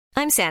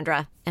I'm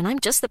Sandra, and I'm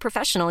just the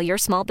professional your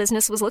small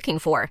business was looking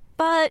for.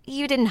 But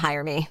you didn't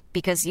hire me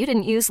because you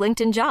didn't use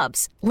LinkedIn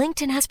Jobs.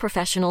 LinkedIn has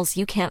professionals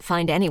you can't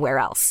find anywhere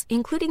else,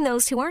 including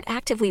those who aren't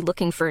actively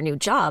looking for a new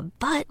job,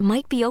 but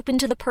might be open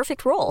to the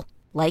perfect role,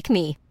 like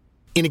me.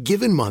 In a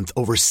given month,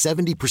 over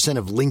 70%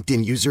 of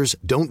LinkedIn users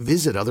don't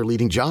visit other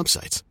leading job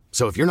sites.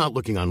 So if you're not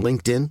looking on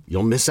LinkedIn,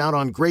 you'll miss out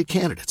on great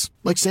candidates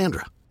like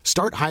Sandra.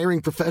 Start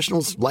hiring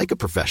professionals like a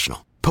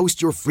professional.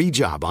 Post your free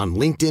job on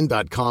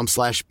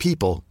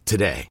linkedin.com/people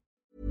today.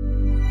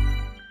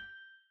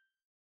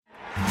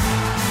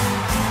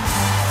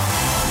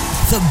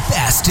 The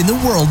Best in the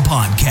World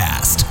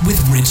podcast with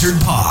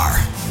Richard Parr.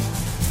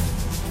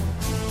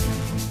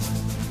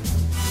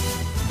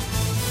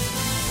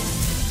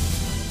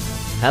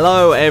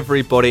 Hello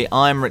everybody,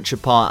 I'm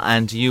Richard Parr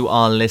and you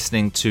are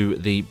listening to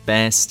The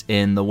Best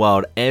in the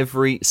World.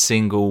 Every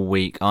single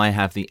week I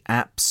have the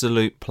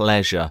absolute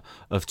pleasure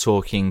of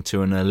talking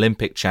to an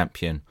Olympic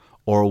champion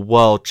or a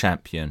world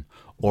champion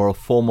or a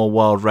former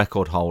world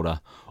record holder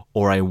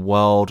or a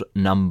world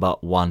number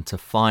one to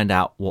find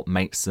out what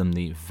makes them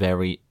the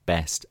very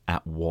best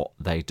at what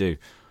they do.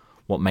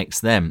 What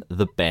makes them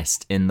the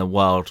best in the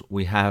world.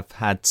 We have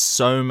had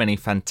so many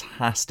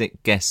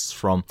fantastic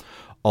guests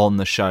on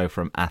the show,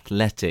 from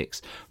athletics,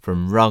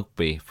 from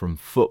rugby, from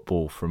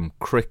football, from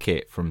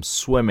cricket, from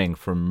swimming,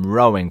 from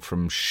rowing,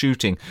 from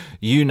shooting,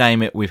 you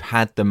name it, we've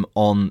had them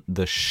on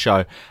the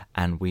show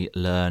and we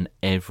learn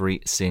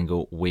every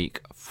single week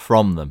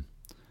from them.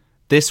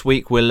 This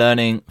week we're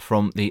learning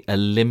from the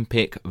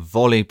Olympic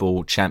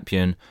volleyball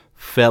champion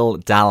Phil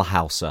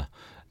Dalhausser.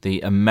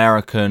 The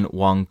American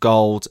won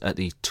gold at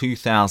the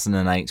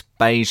 2008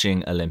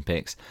 Beijing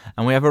Olympics,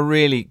 and we have a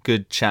really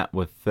good chat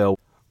with Phil.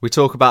 We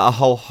talk about a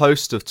whole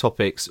host of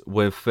topics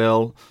with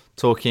Phil,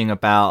 talking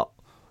about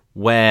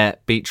where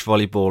beach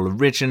volleyball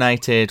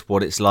originated,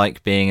 what it's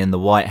like being in the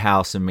White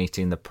House and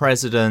meeting the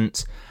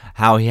president,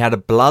 how he had a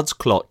blood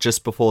clot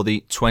just before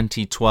the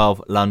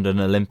 2012 London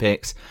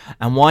Olympics,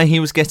 and why he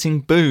was getting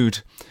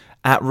booed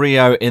at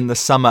Rio in the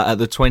summer at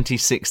the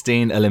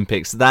 2016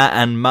 Olympics. That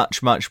and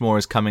much, much more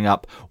is coming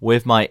up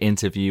with my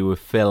interview with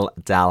Phil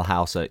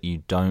Dalhausser.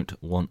 You don't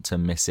want to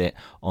miss it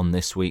on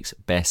this week's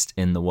Best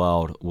in the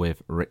World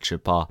with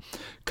Richard Parr. A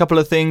couple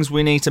of things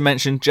we need to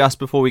mention just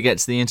before we get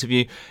to the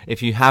interview.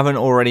 If you haven't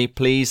already,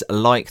 please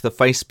like the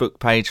Facebook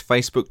page,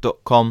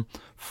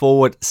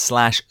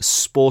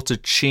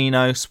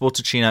 facebook.com/Sportacino.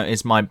 Sportacino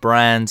is my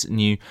brand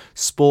new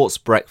sports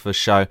breakfast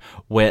show.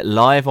 We're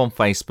live on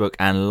Facebook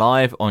and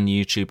live on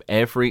YouTube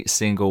every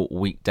single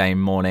weekday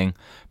morning.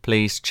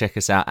 Please check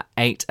us out at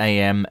 8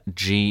 a.m.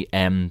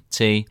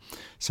 GMT.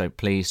 So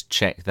please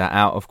check that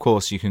out. Of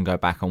course, you can go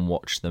back and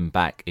watch them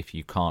back if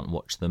you can't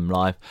watch them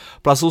live.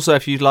 Plus, also,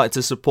 if you'd like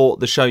to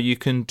support the show, you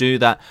can do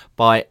that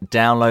by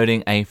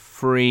downloading a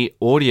free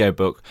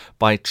audiobook,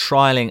 by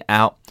trialing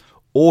out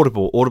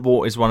Audible.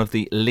 Audible is one of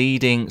the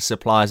leading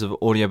suppliers of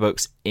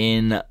audiobooks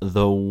in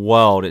the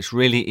world. It's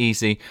really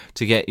easy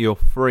to get your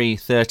free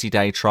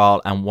 30-day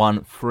trial and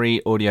one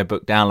free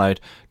audiobook download.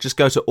 Just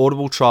go to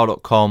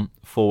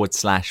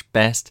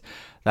audibletrial.com/best.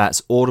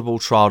 That's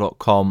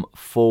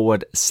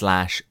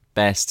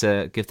audibletrial.com/best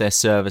to give their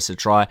service a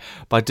try.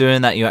 By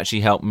doing that, you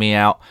actually help me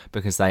out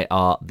because they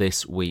are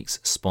this week's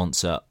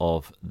sponsor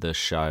of the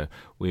show.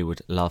 We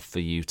would love for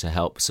you to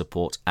help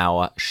support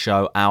our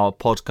show, our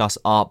podcast,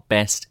 Our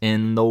Best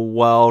in the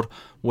World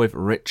with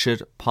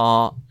Richard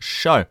Parr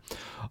show.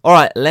 All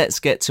right, let's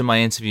get to my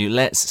interview.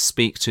 Let's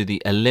speak to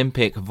the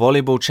Olympic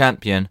volleyball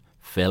champion,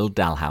 Phil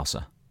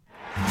Dalhausser.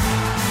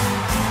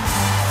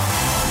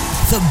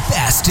 The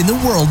Best in the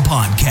World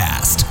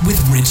podcast with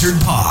Richard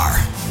Parr.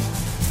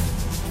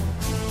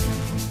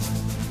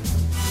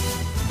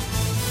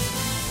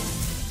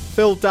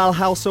 Phil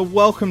Dalhausser,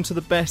 welcome to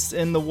the Best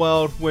in the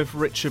World with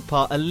Richard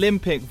Parr,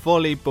 Olympic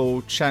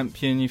volleyball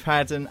champion. You've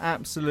had an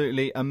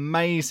absolutely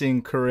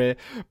amazing career,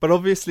 but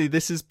obviously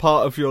this is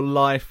part of your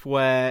life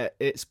where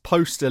it's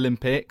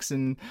post-Olympics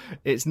and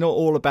it's not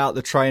all about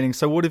the training.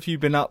 So what have you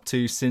been up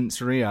to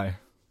since Rio?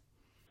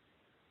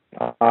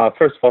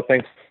 First of all,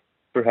 thanks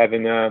for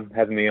having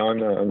me on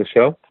the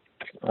show.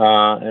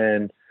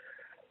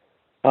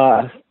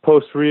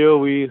 Post Rio,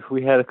 we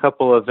had a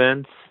couple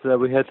events that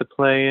we had to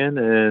play in,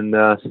 and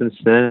since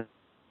then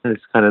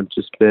it's kind of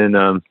just been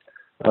a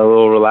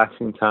little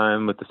relaxing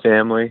time with the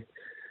family.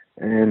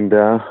 And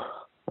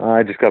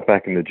I just got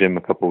back in the gym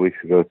a couple of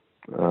weeks ago,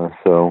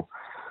 so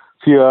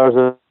a few hours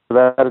of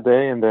that a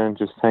day, and then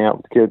just hang out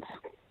with the kids.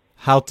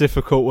 How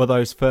difficult were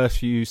those first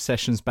few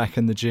sessions back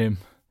in the gym?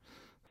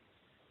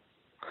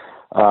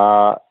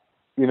 Our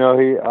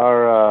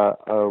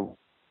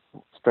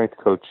strength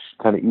coach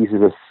kind of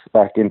eases us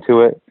back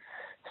into it,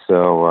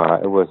 so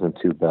it wasn't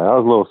too bad. I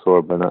was a little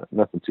sore, but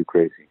nothing too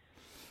crazy.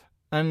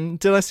 And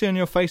did I see on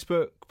your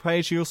Facebook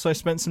page you also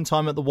spent some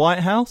time at the White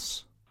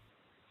House?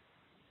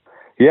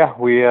 Yeah,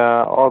 we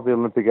all the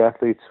Olympic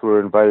athletes were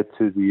invited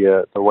to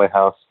the White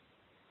House,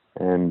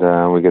 and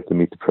we get to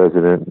meet the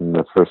president and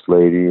the first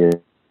lady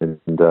and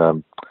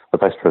the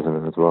vice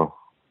president as well.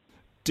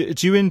 Do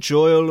you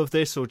enjoy all of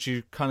this, or do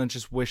you kind of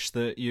just wish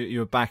that you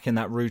were back in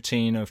that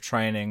routine of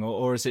training,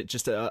 or is it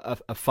just a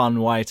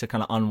fun way to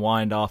kind of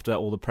unwind after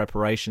all the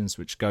preparations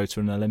which go to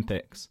an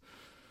Olympics?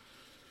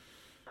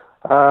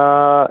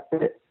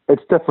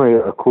 It's definitely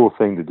a cool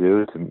thing to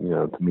do to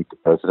meet the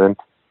president.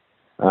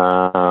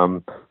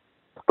 But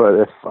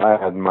if I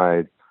had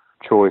my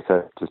choice,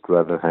 I'd just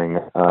rather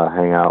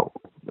hang out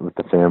with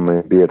the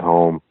family, be at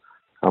home.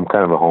 I'm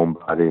kind of a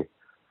homebody,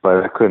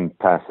 but I couldn't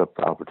pass up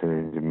the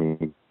opportunity to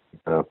meet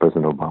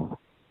President Obama.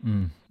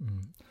 All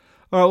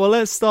right, well,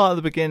 let's start at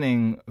the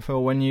beginning,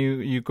 Phil, when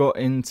you got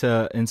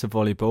into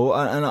volleyball.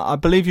 And I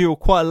believe you were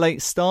quite a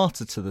late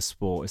starter to the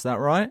sport. Is that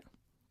right?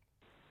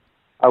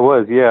 I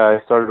was, yeah.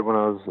 I started when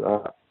I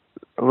was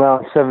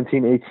around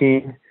 17,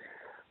 18.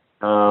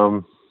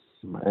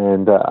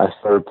 And I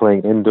started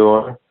playing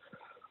indoor.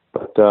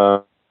 But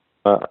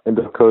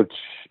indoor coach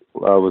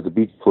was a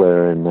beach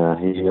player, and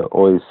he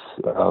always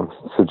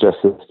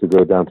suggested us to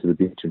go down to the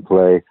beach and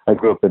play. I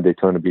grew up in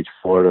Daytona Beach,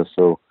 Florida,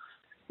 so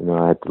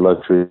I had the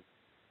luxury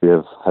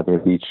of having a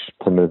beach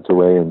 10 minutes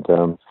away, and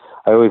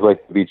I always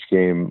liked the beach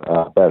game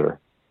better.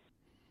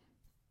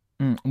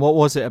 What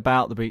was it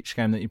about the beach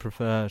game that you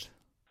preferred?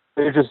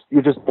 You're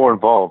just more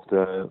involved.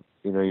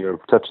 You're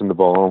touching the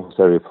ball almost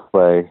every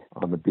play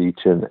on the beach,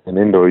 and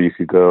indoor you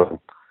could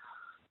go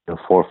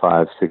 4,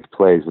 5, 6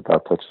 plays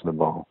without touching the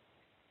ball.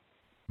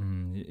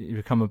 You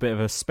become a bit of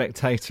a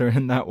spectator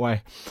in that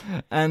way,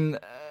 and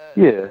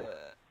yeah.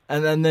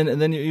 And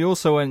then you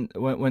also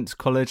went to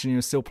college, and you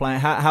were still playing.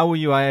 How were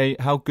you?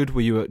 How good were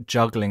you at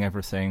juggling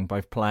everything,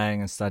 both playing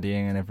and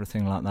studying and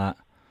everything like that?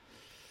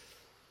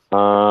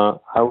 I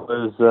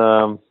wasn't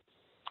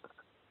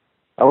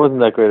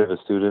that great of a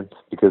student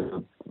because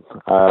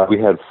we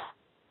had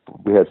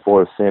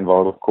 4 sand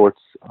volleyball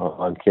courts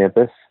on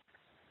campus,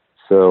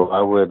 so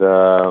I would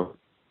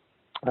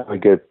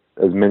get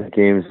as many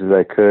games as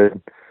I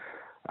could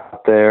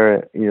out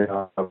there.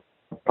 I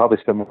probably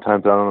spent more time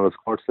out on those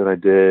courts than I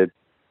did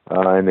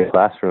in the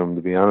classroom,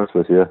 to be honest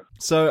with you.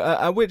 So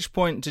at which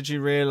point did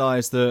you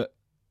realize that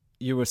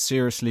you were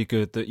seriously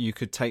good, that you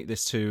could take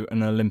this to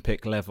an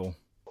Olympic level?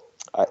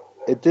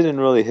 It didn't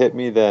really hit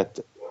me that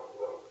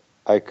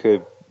I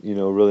could,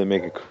 really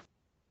make a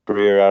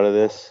career out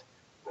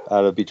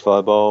of beach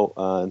volleyball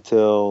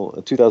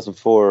until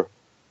 2004.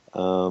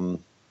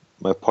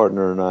 My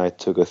partner and I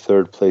took a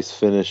 3rd place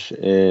finish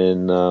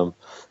in the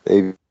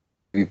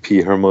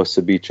AVP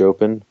Hermosa Beach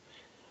Open,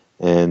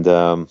 and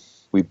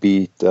we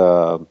beat.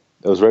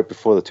 It was right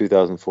before the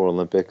 2004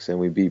 Olympics, and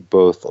we beat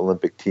both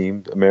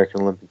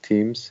American Olympic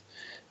teams,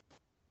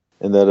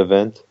 in that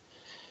event.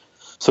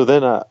 So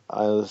then I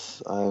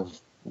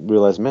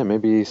realized, man,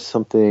 maybe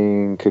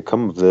something could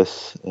come of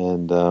this.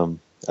 And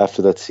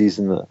after that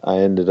season, I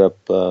ended up.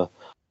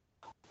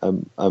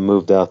 I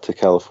moved out to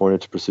California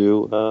to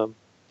pursue,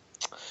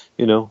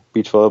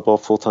 beach volleyball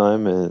full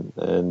time, and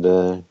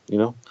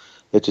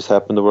it just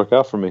happened to work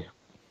out for me.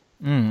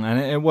 And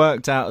it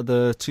worked out at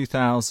the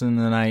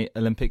 2008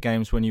 Olympic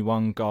Games when you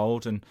won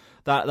gold, and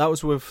that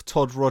was with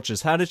Todd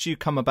Rogers. How did you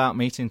come about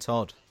meeting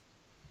Todd?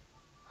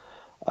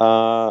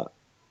 I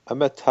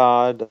met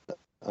Todd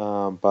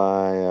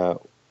by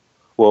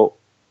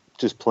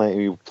just playing.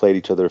 We played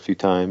each other a few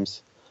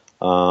times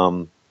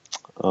on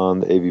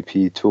the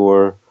AVP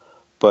tour,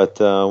 but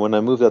when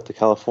I moved out to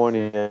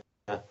California,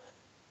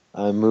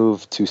 I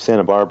moved to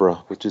Santa Barbara,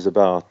 which is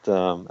about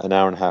an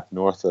hour and a half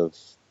north of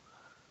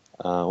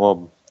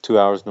 2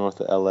 hours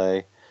north of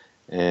LA,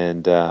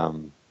 and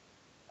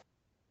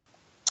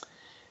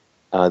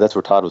that's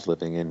where Todd was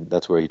living, and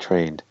that's where he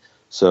trained.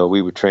 So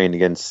we would train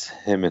against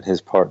him and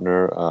his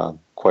partner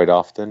quite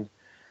often.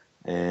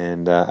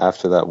 And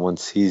after that one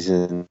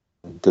season,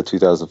 the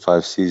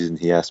 2005 season,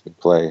 he asked me to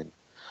play. And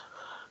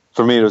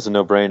for me, it was a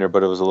no-brainer,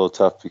 but it was a little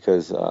tough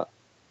because I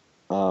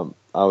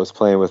was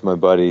playing with my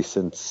buddy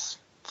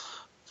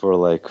for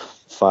like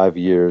 5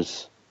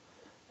 years.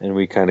 And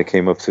we kind of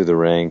came up through the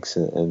ranks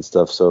and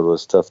stuff, so it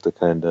was tough to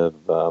kind of,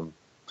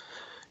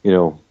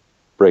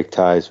 cut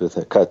ties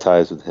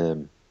with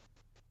him.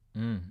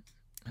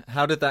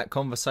 How did that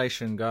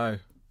conversation go?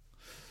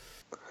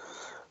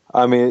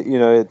 I mean,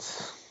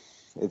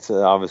 it's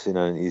obviously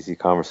not an easy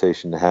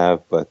conversation to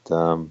have, but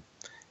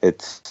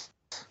it's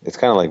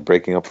kind of like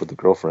breaking up with a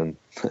girlfriend,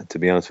 to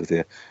be honest with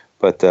you.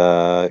 But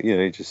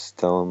you just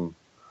tell him.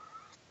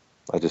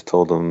 I just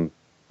told him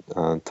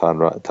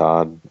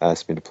Todd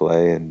asked me to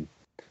play, and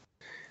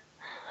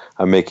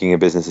I'm making a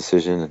business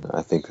decision, and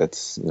I think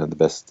that's the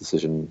best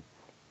decision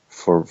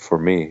for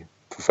me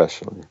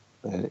professionally.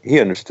 And he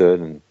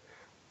understood, and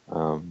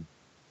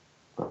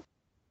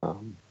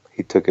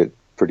he took it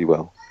pretty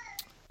well.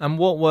 And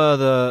what were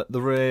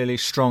the really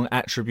strong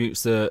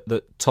attributes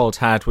that Todd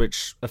had,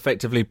 which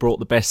effectively brought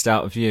the best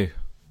out of you?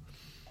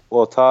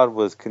 Well, Todd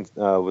was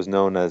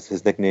known as,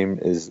 his nickname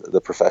is the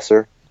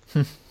Professor.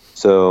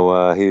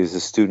 So he was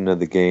a student of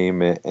the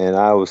game, and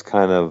I was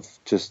kind of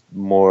just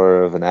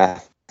more of an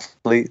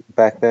athlete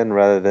back then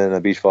rather than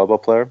a beach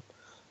volleyball player.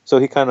 So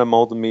he kind of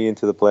molded me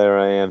into the player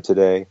I am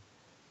today,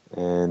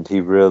 and he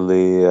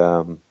really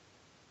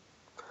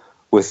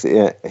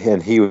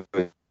and he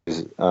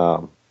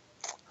was.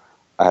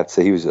 I'd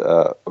say he was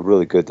a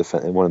really good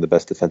one of the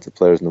best defensive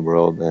players in the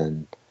world,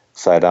 and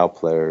side out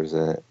players,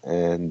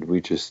 and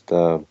we just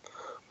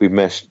we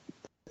meshed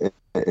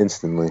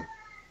instantly.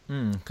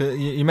 'Cause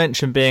you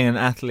mentioned being an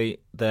athlete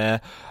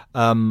there.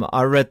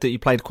 I read that you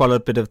played quite a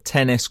bit of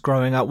tennis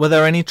growing up. Were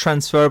there any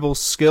transferable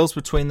skills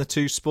between the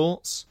two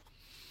sports?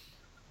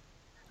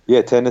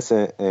 Yeah, tennis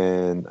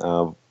and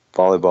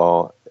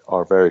volleyball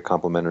are very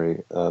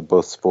complementary.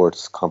 Both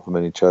sports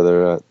complement each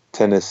other.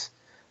 Tennis,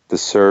 the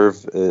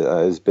serve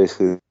is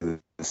basically the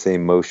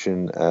same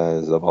motion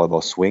as a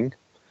volleyball swing,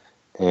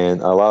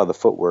 and a lot of the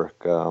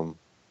footwork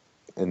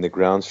and the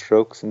ground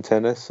strokes in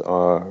tennis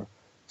are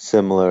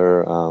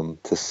similar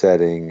to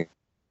setting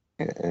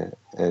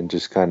and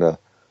just kind of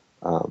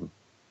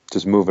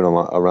just moving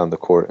around the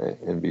court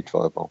in beach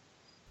volleyball.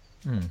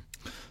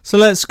 So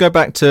let's go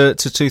back to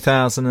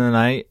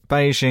 2008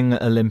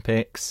 Beijing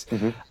Olympics.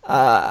 Mm-hmm.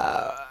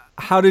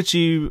 How did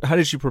you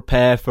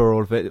prepare for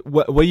all of it?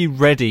 Were you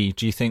ready,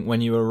 do you think,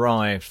 when you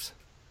arrived?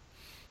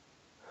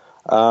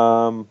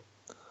 Was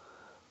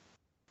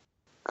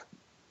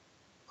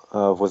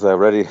I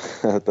ready?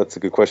 That's a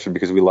good question,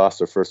 because we lost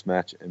our first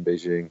match in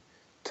Beijing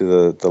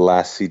to the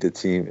last seeded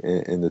team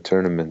in the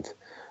tournament.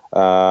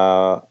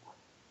 The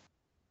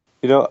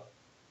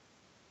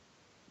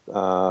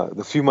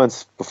few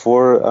months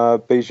before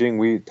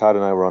Beijing, Todd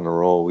and I were on a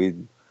roll.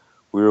 We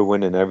were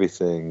winning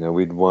everything.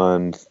 We'd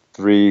won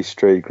 3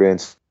 straight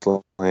Grand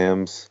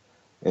Slams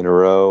in a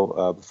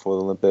row before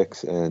the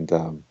Olympics, and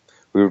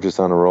we were just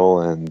on a roll.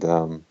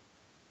 And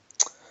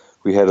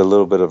we had a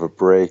little bit of a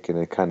break, and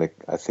I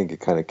think it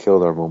kind of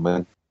killed our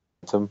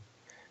momentum.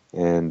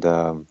 And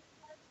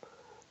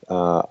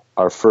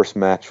our first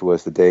match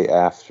was the day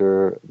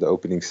after the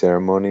opening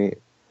ceremony,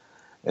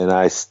 and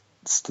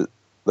the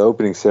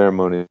opening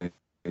ceremony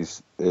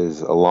is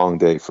a long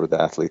day for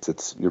the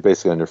athletes. You're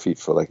basically on your feet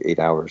for like 8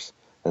 hours,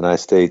 and I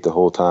stayed the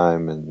whole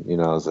time. And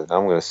I was like,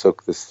 I'm going to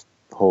soak this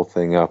whole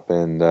thing up,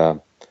 and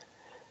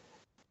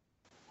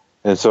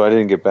so I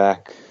didn't get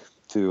back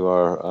to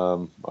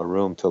our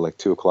room till like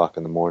 2:00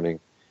 in the morning.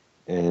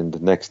 And the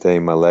next day,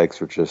 my legs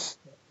were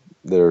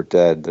they're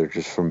dead. They're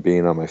just from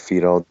being on my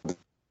feet all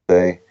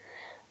day.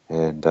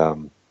 And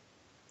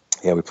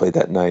we played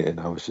that night, and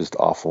I was just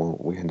awful.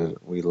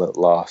 We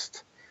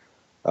lost.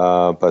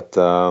 But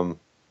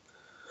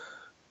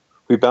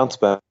we bounced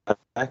back,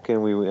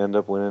 and we ended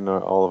up winning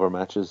all of our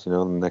matches,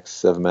 the next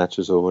 7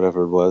 matches or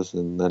whatever it was,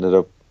 and ended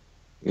up,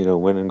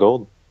 winning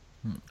gold.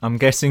 I'm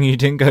guessing you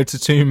didn't go to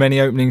too many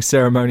opening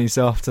ceremonies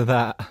after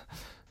that.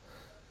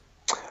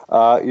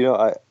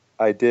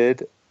 I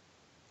did.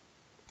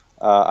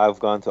 I've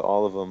gone to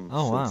all of them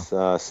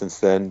since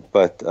then,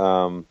 but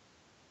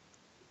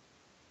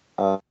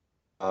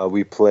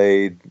we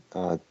played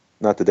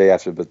not the day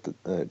after, but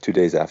 2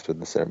 days after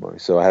the ceremony.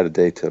 So I had a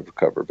day to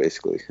recover,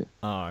 basically.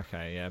 Oh,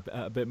 okay, yeah,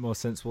 a bit more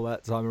sensible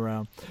that time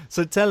around.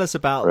 So tell us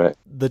about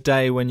the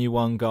day when you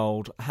won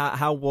gold.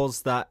 How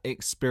was that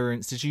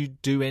experience? Did you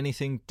do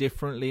anything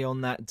differently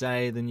on that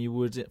day than you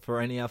would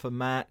for any other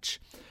match?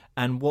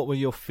 And what were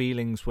your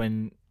feelings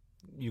when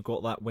you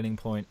got that winning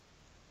point?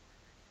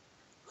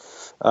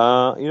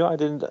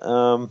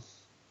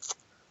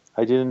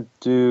 I didn't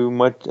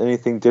do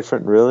anything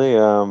different, really.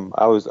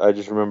 I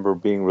just remember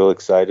being real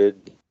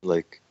excited.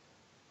 Like,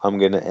 I'm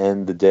going to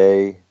end the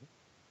day.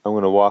 I'm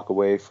going to walk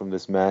away from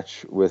this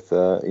match with,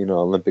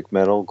 Olympic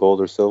medal, gold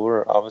or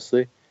silver,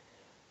 obviously.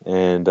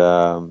 And,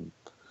 I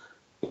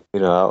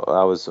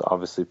was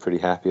obviously pretty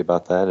happy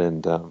about that.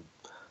 And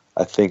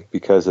I think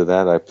because of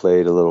that, I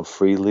played a little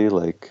freely.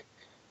 Like,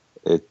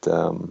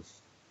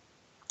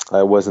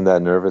 I wasn't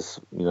that nervous.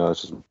 I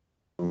was just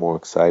more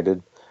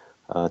excited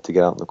to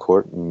get out in the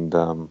court, and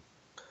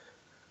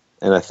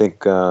I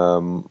think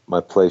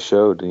my play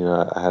showed.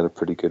 I had a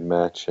pretty good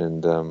match,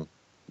 and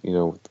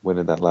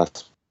winning that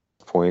last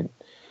point.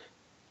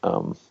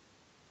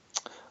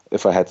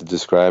 If I had to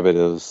describe it,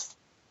 it was,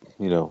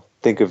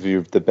 think of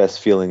the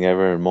best feeling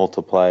ever and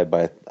multiply it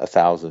by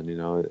 1,000.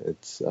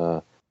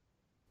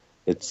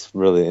 It's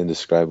really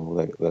indescribable,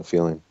 that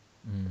feeling.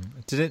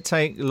 Did it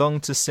take long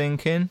to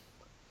sink in?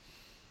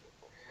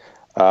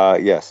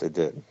 Yes, it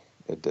did.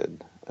 It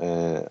did.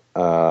 It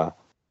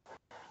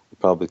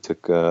probably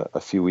took a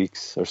few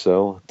weeks or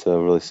so to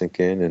really sink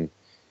in,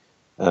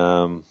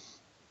 and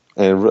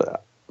it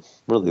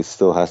really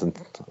still hasn't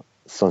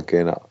sunk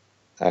in.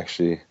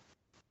 Actually,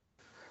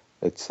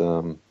 it's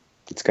kind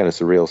of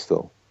surreal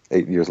still,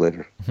 8 years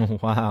later.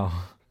 Wow,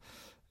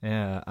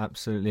 yeah,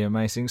 absolutely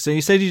amazing. So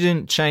you said you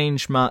didn't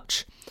change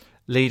much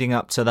leading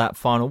up to that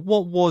final.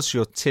 What was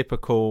your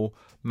typical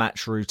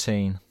match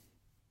routine?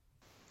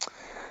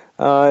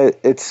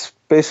 It's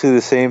basically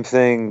the same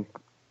thing,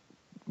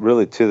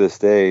 really, to this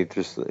day.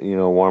 Just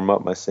warm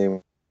up. My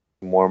same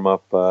warm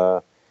up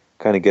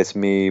kind of gets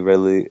me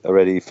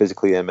ready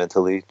physically and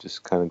mentally.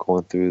 Just kind of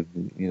going through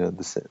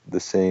the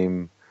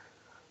same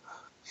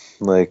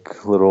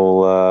like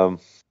little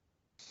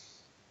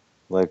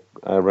like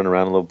I run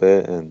around a little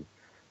bit, and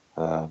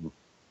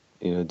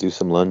do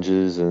some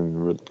lunges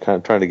and kind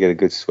of trying to get a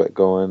good sweat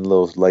going, a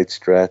little light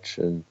stretch,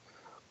 and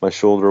my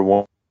shoulder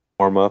warm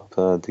up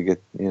to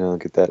get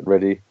that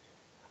ready,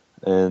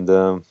 and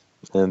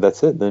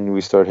that's it. Then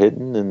we start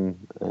hitting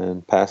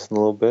and passing a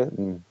little bit,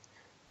 and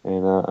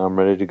I'm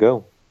ready to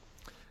go.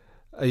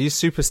 Are you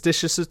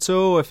superstitious at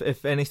all?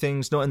 If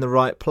anything's not in the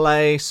right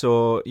place,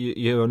 or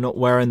you're not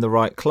wearing the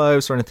right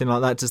clothes or anything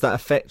like that, does that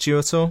affect you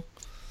at all?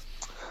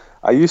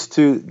 I used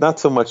to, not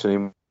so much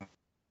anymore,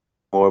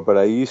 but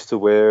I used to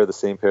wear the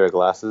same pair of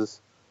glasses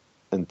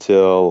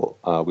until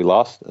we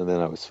lost, and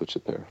then I would switch a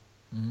pair,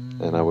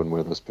 and I wouldn't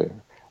wear those pair.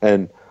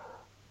 And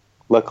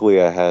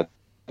luckily, I had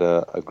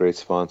a great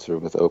sponsor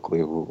with Oakley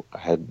who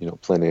had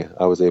plenty.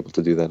 I was able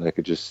to do that. I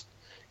could just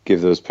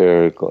give those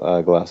pair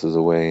of glasses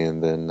away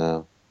and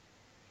then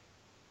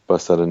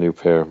bust out a new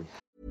pair.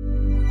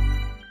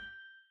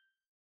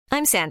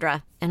 I'm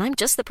Sandra, and I'm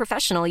just the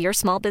professional your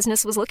small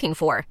business was looking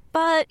for.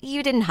 But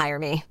you didn't hire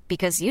me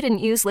because you didn't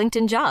use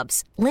LinkedIn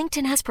Jobs.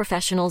 LinkedIn has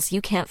professionals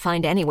you can't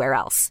find anywhere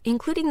else,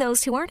 including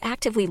those who aren't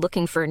actively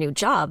looking for a new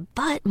job,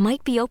 but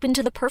might be open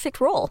to the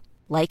perfect role,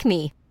 like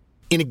me.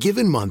 In a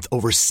given month,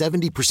 over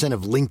 70%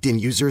 of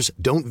LinkedIn users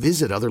don't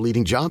visit other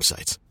leading job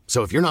sites.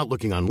 So if you're not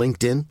looking on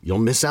LinkedIn, you'll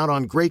miss out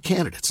on great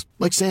candidates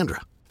like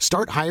Sandra.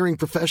 Start hiring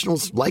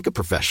professionals like a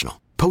professional.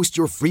 Post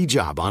your free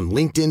job on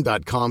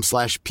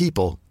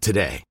linkedin.com/people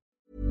today.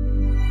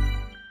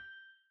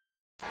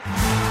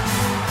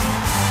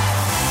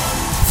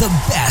 The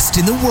Best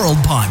in the World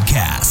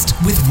podcast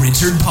with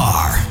Richard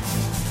Parr.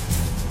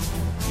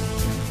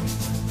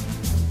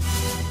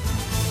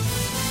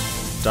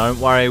 Don't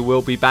worry,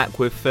 we'll be back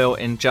with Phil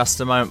in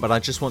just a moment, but I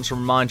just want to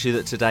remind you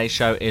that today's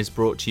show is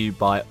brought to you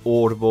by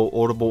Audible.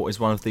 Audible is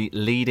one of the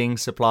leading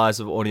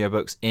suppliers of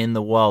audiobooks in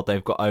the world.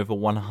 They've got over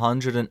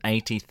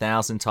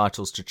 180,000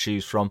 titles to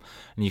choose from,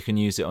 and you can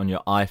use it on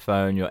your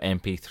iPhone, your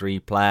MP3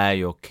 player,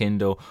 your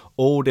Kindle,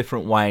 all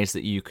different ways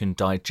that you can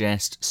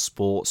digest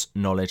sports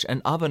knowledge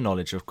and other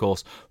knowledge, of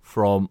course,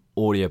 from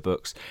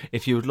audiobooks.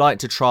 If you would like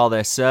to trial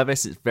their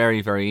service, it's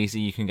very, very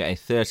easy. You can get a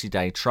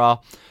 30-day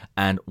trial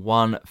and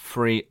one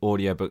free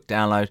audiobook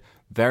download.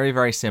 Very,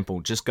 very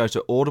simple. Just go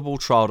to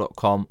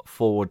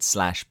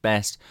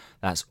audibletrial.com/best.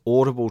 That's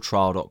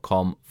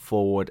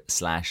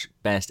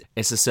audibletrial.com/best.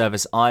 It's a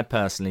service I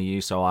personally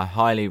use, so I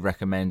highly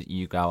recommend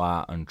you go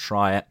out and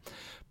try it.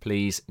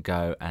 Please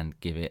go and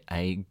give it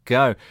a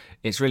go.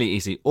 It's really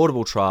easy.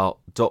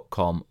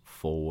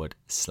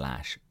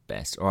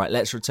 audibletrial.com/best. All right,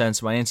 let's return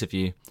to my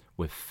interview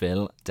with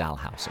Phil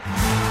Dalhausser.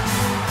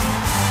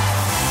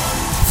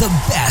 The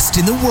Best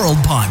in the World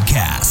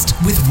podcast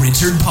with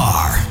Richard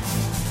Parr.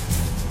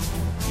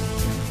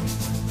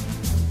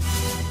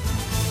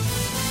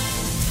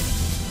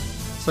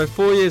 So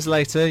 4 years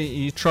later,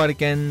 you tried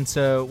again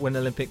to win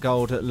Olympic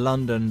gold at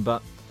London,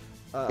 but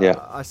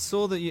I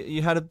saw that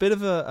you had a bit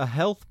of a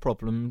health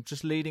problem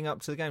just leading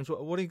up to the Games.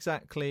 What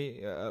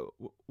exactly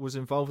was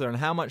involved there, and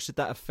how much did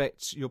that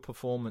affect your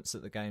performance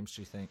at the Games,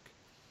 do you think?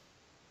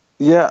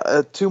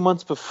 Yeah, 2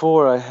 months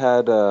before I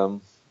had,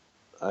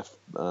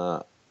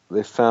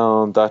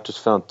 doctors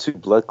found 2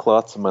 blood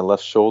clots in my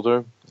left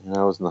shoulder, and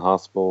I was in the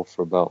hospital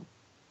for about,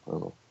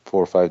 4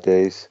 or 5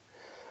 days,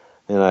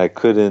 and I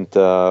couldn't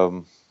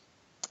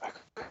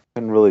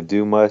really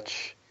do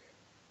much.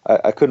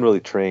 I couldn't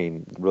really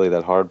train really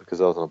that hard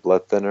because I was on a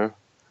blood thinner,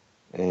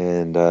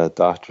 and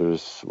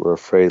doctors were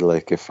afraid,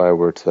 like, if I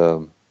were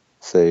to,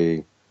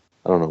 say,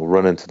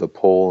 run into the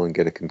pole and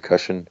get a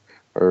concussion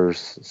or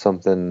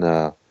something,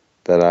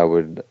 that I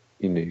would,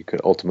 you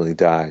could ultimately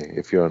die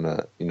if you're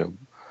on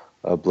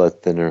a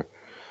blood thinner.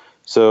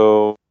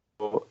 So,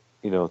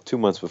 2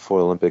 months before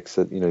the Olympics,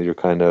 you're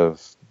kind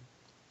of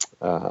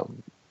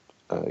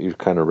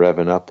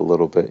revving up a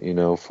little bit,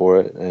 for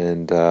it,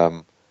 and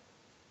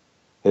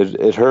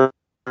it hurt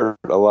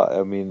a lot.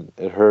 I mean,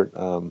 it hurt,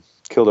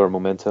 killed our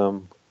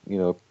momentum,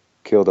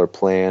 killed our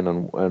plan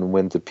on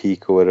when to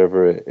peak or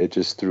whatever. It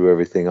just threw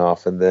everything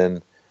off, and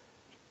then,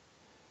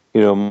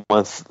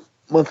 month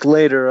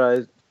later,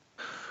 I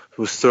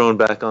was thrown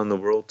back on the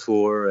world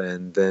tour,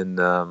 and then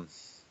I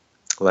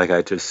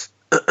just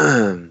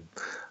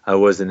I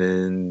wasn't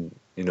in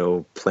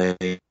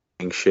playing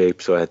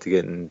shape, so I had to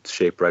get in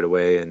shape right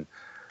away, and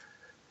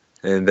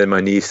then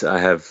my knees, I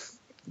have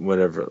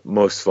whatever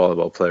most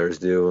volleyball players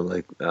do,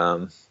 like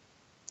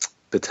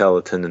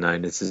patella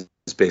tendonitis is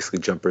basically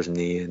jumper's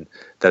knee, and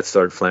that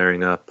started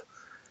flaring up,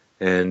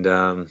 and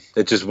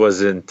it just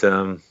wasn't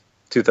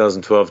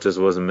 2012 just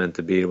wasn't meant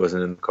to be. It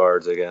wasn't in the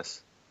cards, I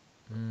guess.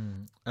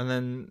 And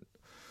then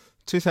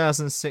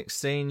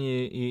 2016,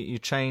 you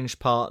changed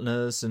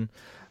partners, and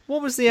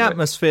what was the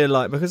atmosphere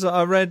like? Because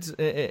I read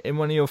in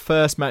one of your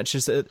first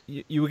matches that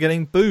you were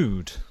getting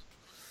booed.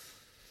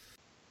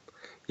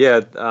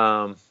 Yeah,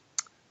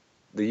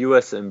 the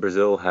U.S. and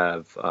Brazil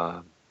have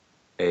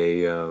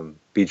a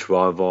beach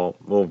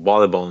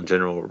volleyball in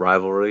general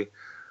rivalry,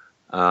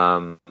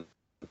 going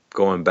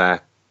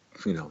back,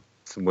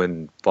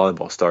 when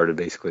volleyball started,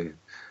 basically.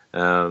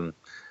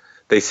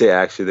 They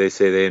say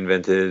they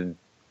invented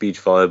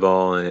beach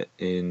volleyball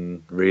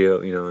in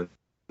Rio, in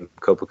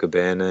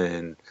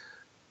Copacabana,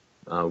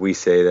 and we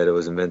say that it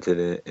was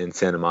invented in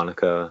Santa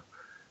Monica.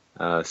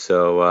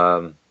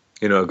 So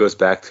it goes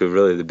back to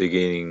really the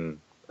beginning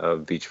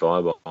of beach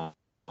volleyball.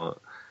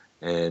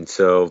 And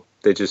so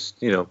they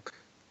just,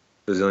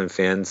 Brazilian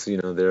fans,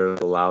 they're a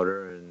little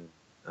louder, and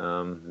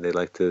they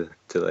like to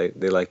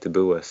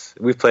boo us.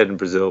 We've played in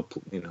Brazil,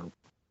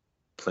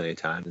 plenty of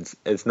times.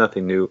 It's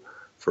nothing new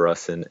for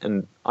us,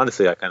 and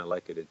honestly, I kind of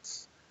like it.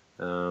 It's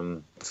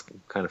kind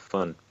of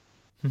fun.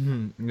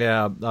 Mm-hmm.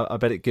 Yeah, I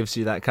bet it gives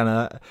you that kind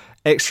of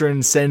extra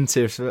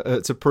incentive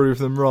to prove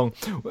them wrong.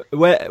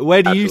 Where do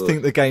Absolutely. you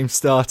think the game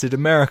started,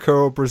 America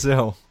or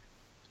Brazil?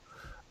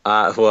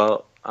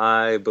 Well,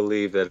 I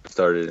believe that it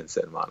started in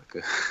Santa Monica,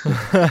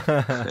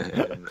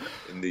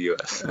 in the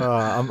U.S.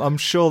 I'm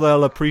sure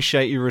they'll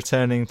appreciate you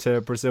returning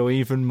to Brazil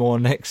even more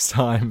next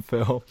time,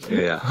 Phil.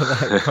 Yeah.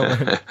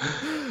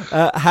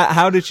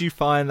 How did you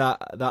find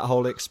that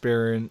whole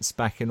experience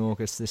back in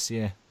August this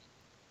year?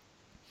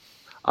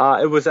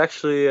 It was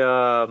actually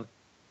it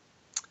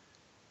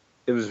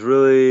was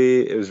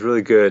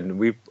really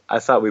good. I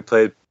thought we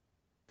played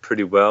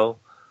pretty well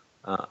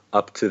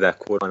up to that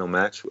quarterfinal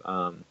match,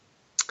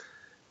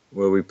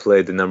 where we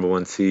played the number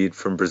 1 seed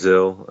from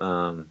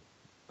Brazil.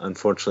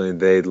 Unfortunately,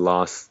 they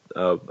lost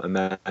a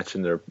match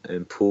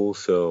in pool,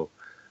 so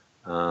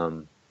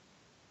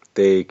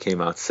they came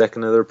out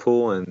second of their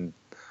pool, and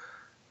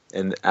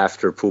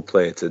after pool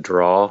play, it's a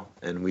draw,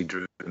 and we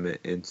drew them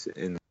in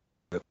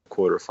the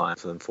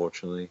quarterfinals.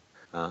 Unfortunately,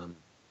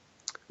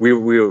 we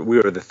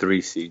were the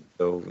 3 seed,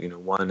 so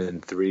 1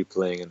 and 3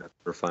 playing in the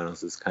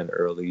quarterfinals is kind of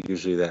early.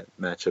 Usually, that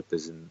matchup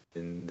is in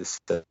the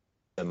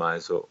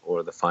semis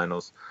or the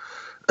finals.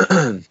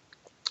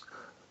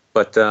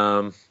 But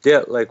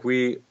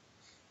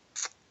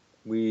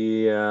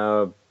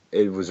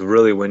it was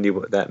really windy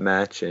that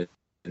match, and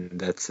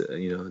that's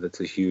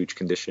a huge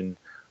condition.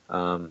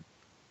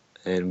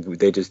 And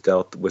they just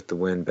dealt with the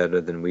wind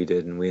better than we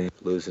did, and we ended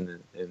up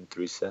losing in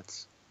 3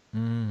 sets.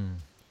 And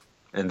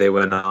they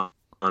went on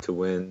to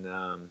win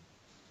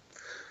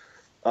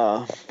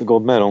the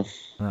gold medal.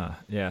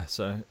 Yeah,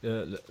 so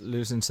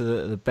losing to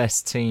the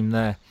best team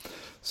there.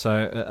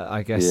 So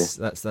I guess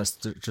that's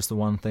just the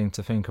one thing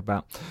to think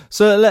about.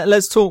 So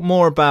let's talk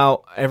more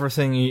about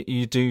everything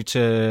you do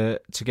to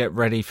get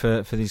ready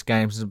for these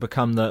games and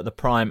become the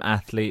prime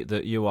athlete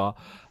that you are.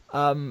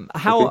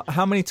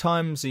 How many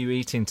times are you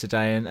eating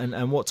today,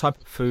 and what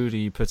type of food are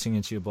you putting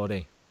into your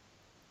body?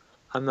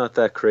 I'm not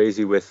that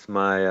crazy with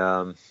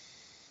my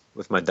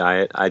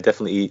diet. I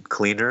definitely eat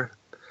cleaner,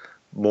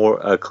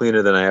 more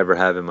cleaner than I ever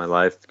have in my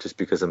life, just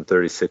because I'm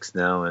 36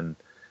 now, and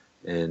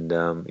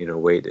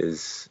weight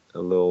is a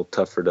little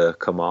tougher to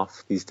come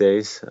off these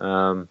days.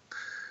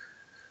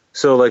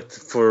 So like,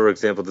 for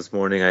example, this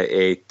morning I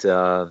ate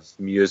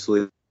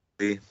muesli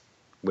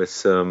with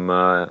some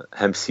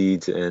hemp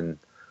seeds and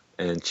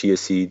chia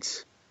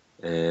seeds,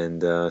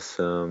 and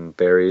some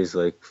berries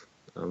like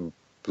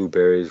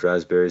blueberries,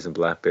 raspberries, and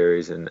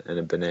blackberries, and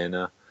a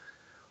banana,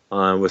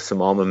 with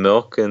some almond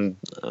milk, and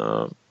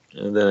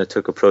then I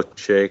took a protein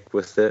shake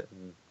with it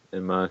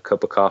and my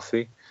cup of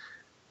coffee,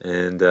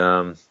 and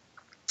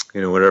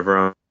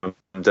whenever I'm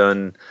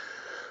done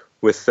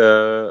with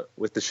the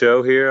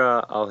show here,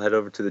 I'll head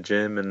over to the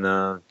gym,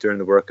 and during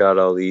the workout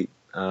I'll eat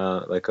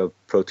like a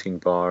protein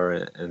bar,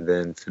 and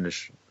then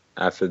finish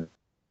after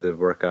the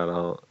workout.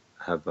 I'll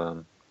have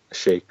a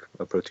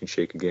protein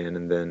shake again,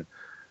 and then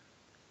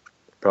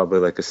probably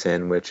like a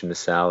sandwich and a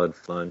salad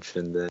for lunch,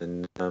 and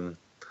then I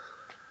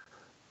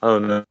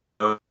don't know,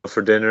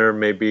 for dinner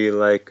maybe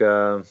like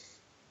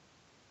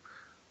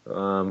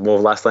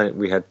last night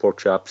we had pork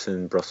chops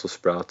and Brussels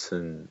sprouts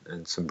and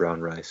some brown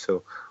rice.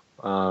 So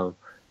I'm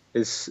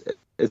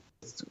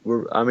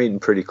eating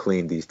pretty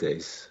clean these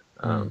days.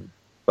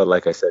 But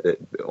like I said,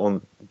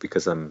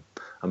 because I'm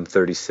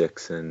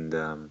 36, and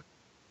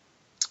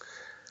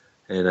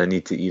I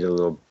need to eat a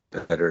little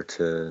better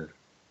to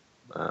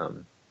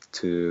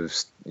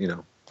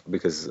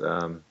because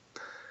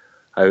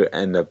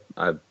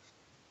I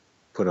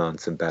put on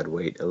some bad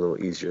weight a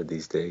little easier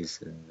these days,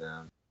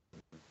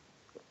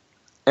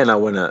 and I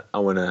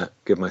wanna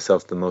give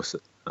myself the most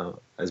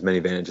as many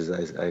advantages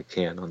as I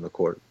can on the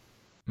court.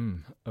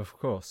 Of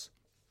course.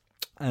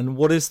 And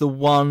what is the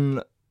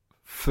one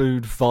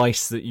food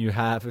vice that you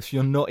have if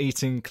you're not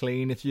eating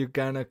clean? If you're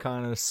gonna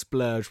kind of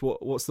splurge,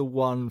 what's the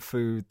one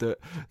food that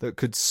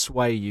could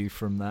sway you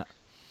from that?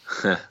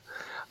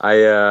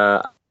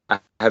 I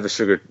have a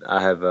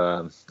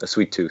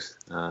sweet tooth,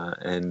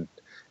 and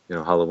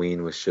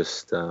Halloween was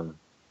just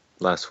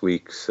last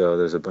week, so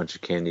there's a bunch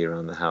of candy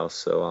around the house,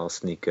 so I'll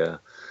sneak a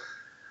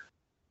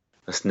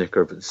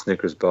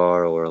Snickers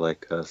bar or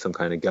like some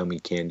kind of gummy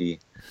candy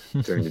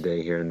during the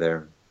day here and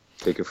there.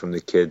 Take it from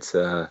the kids'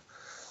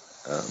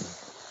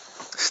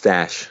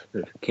 stash,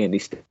 candy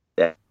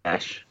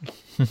stash.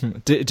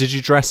 Did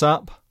you dress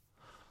up?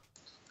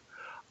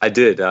 I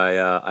did.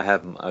 I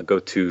have a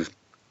go-to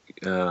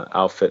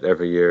outfit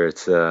every year.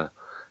 It's a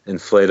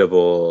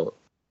inflatable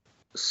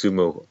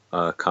sumo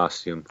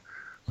costume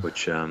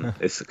which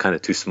is kind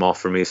of too small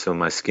for me. So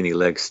my skinny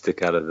legs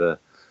stick out of the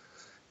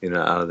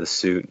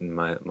suit and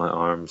my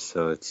arms.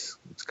 So it's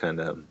kind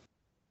of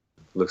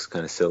looks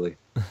kind of silly.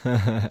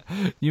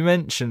 You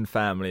mentioned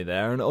family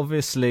there, and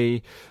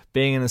obviously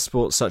being in a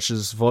sport such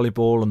as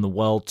volleyball and the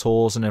world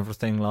tours and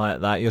everything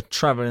like that, you're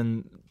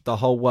traveling the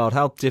whole world.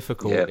 How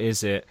difficult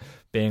is it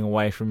being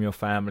away from your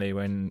family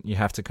when you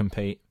have to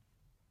compete?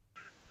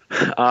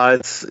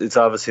 It's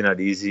obviously not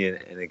easy,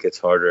 and it gets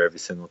harder every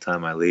single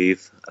time I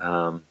leave.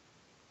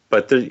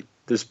 But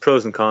there's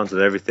pros and cons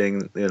with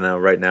everything.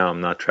 Right now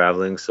I'm not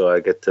traveling, so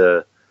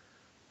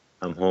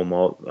I'm home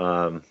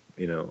I'm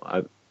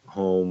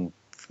home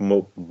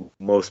for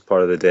most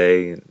part of the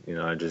day.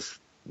 I just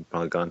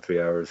probably gone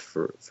 3 hours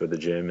for the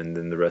gym, and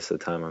then the rest of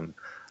the time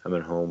I'm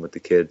at home with the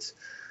kids.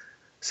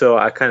 So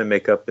I kind of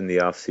make up in the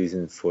off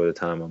season for the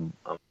time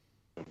I'm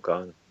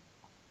gone.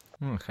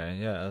 Okay,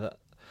 yeah,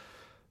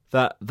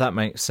 that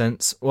makes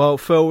sense. Well,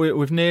 Phil,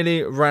 we've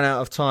nearly run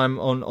out of time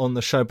on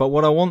the show, but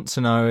what I want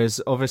to know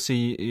is,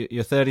 obviously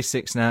you're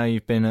 36 now,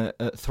 you've been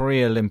at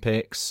 3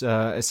 Olympics.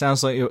 It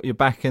sounds like you're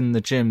back in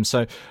the gym,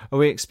 so are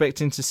we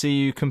expecting to see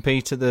you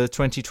compete at the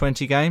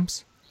 2020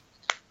 Games?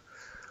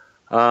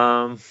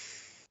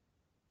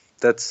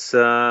 That's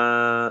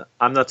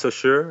I'm not so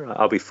sure.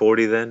 I'll be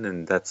 40 then,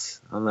 and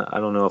I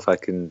don't know if I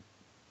can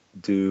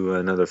do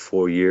another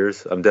 4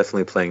 years. I'm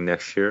definitely playing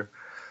next year.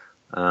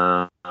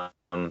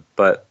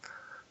 But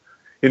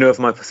if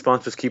my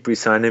sponsors keep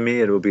re-signing me,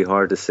 it will be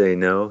hard to say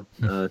no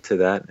to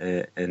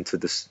that and to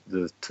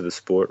the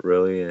sport,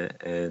 really.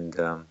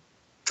 And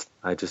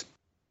I just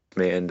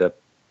may end up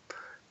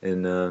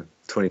in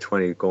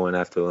 2020 going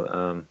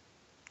after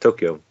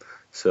Tokyo.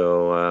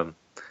 So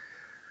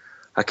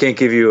I can't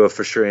give you a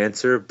for sure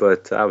answer,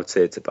 but I would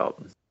say it's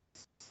about,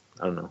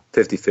 I don't know,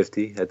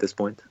 50-50 at this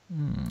point.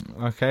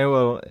 Okay,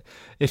 well,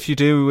 if you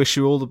do, we wish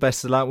you all the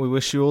best of luck. We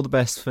wish you all the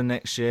best for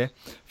next year.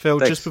 Phil,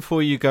 Thanks. Just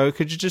before you go,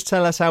 could you just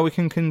tell us how we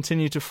can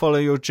continue to follow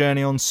your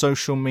journey on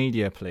social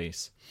media,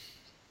 please?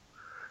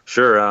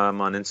 Sure,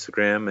 I'm on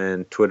Instagram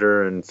and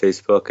Twitter and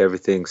Facebook.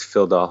 Everything's at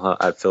Phil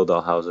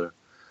Dalhausser.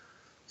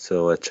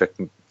 So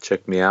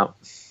check me out.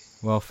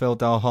 Well, Phil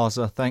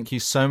Dalhausser, thank you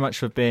so much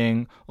for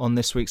being on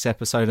this week's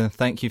episode, and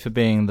thank you for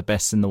being the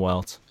best in the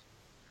world.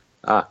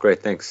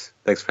 Great. Thanks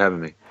for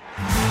having me.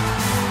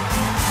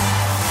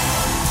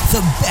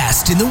 The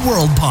Best in the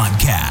World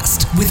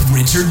podcast with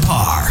Richard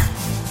Parr.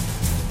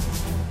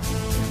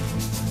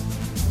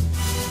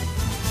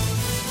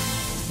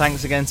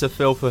 Thanks again to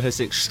Phil for his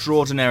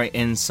extraordinary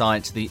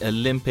insight to the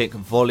Olympic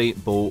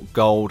volleyball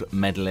gold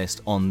medalist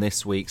on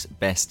this week's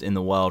Best in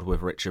the World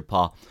with Richard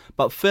Parr.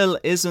 But Phil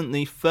isn't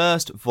the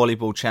first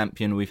volleyball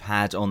champion we've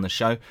had on the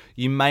show.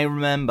 You may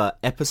remember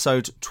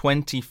episode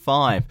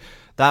 25.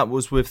 That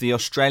was with the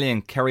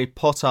Australian Kerry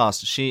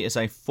Pottharst. She is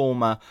a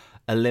former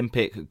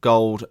Olympic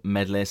gold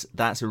medalist.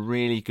 That's a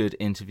really good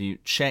interview.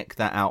 Check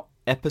that out.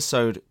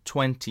 Episode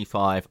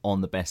 25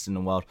 on the Best in the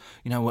World.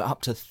 We're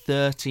up to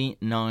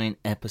 39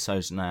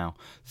 episodes now.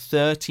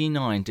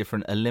 39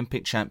 different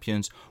Olympic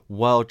champions,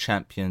 world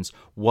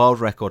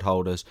record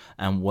holders,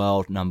 and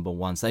world number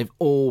ones. They've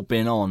all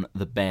been on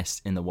the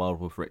Best in the World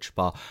with Richard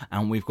Parr,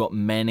 and we've got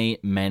many,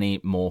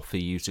 many more for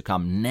you to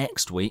come.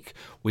 Next week,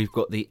 we've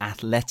got the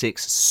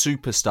athletics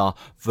superstar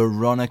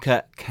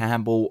Veronica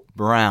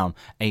Campbell-Brown,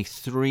 a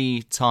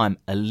 3-time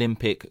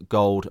Olympic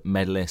gold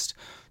medalist.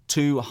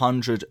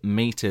 200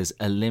 meters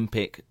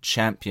Olympic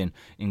champion.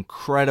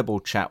 Incredible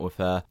chat with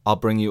her. I'll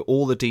bring you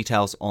all the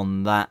details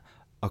on that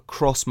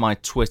across my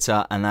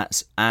Twitter, and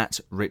that's at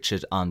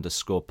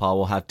Richard_Parr.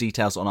 We'll have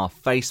details on our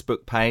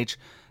Facebook page.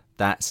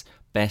 That's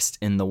Best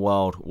in the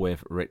World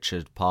with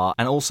Richard Parr.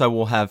 And also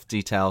we'll have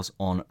details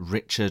on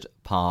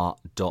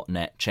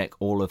richardparr.net. Check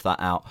all of that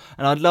out.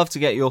 And I'd love to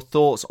get your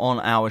thoughts on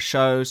our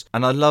shows.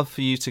 And I'd love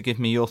for you to give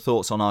me your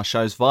thoughts on our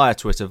shows via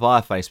Twitter,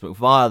 via Facebook,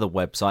 via the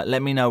website.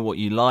 Let me know what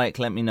you like.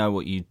 Let me know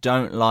what you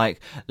don't like.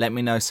 Let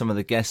me know some of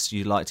the guests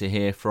you'd like to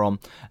hear from.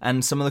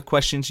 And some of the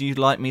questions you'd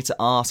like me to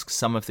ask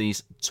some of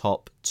these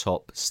top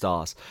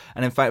stars.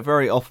 And in fact,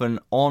 very often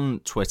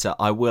on Twitter,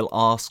 I will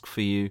ask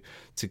for you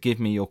to give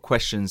me your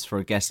questions for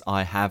a guest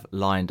I have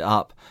lined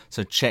up.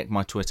 So check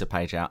my Twitter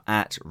page out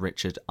at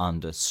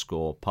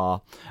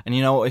Richard_Parr. And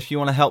if you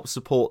want to help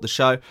support the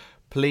show,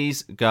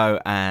 please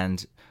go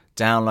and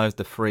download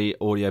the free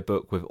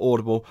audiobook with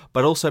Audible,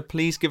 but also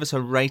please give us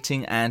a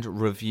rating and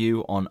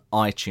review on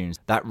iTunes.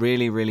 That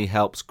really, really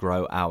helps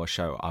grow our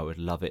show. I would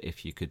love it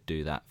if you could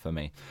do that for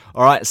me.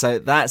 All right, so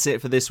that's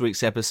it for this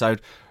week's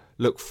episode.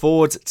 Look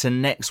forward to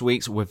next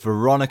week's with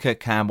Veronica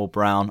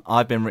Campbell-Brown.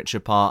 I've been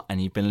Richard Parr,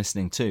 and you've been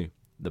listening to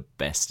The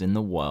Best in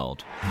the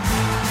World.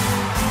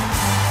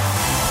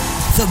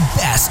 The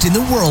Best in the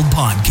World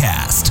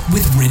podcast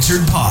with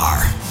Richard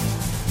Parr.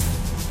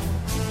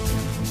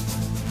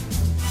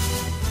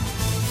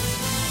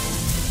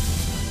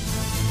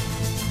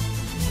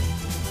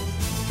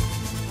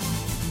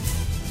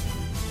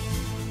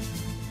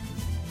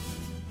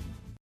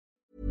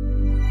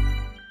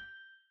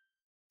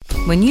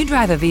 When you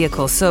drive a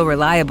vehicle so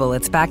reliable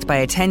it's backed by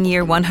a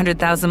 10-year,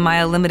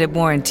 100,000-mile limited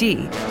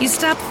warranty, you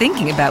stop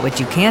thinking about what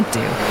you can't do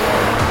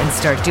and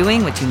start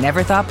doing what you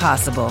never thought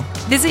possible.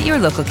 Visit your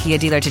local Kia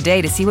dealer today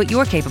to see what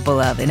you're capable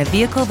of in a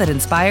vehicle that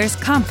inspires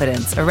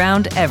confidence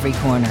around every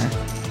corner.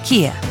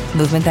 Kia,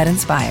 movement that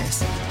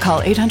inspires.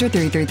 Call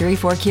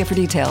 800-333-4KIA for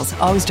details.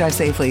 Always drive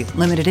safely.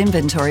 Limited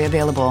inventory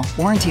available.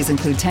 Warranties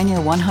include 10-year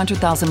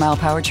 100,000-mile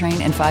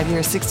powertrain and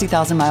 5-year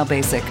 60,000-mile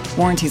basic.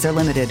 Warranties are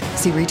limited.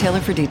 See retailer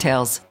for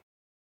details.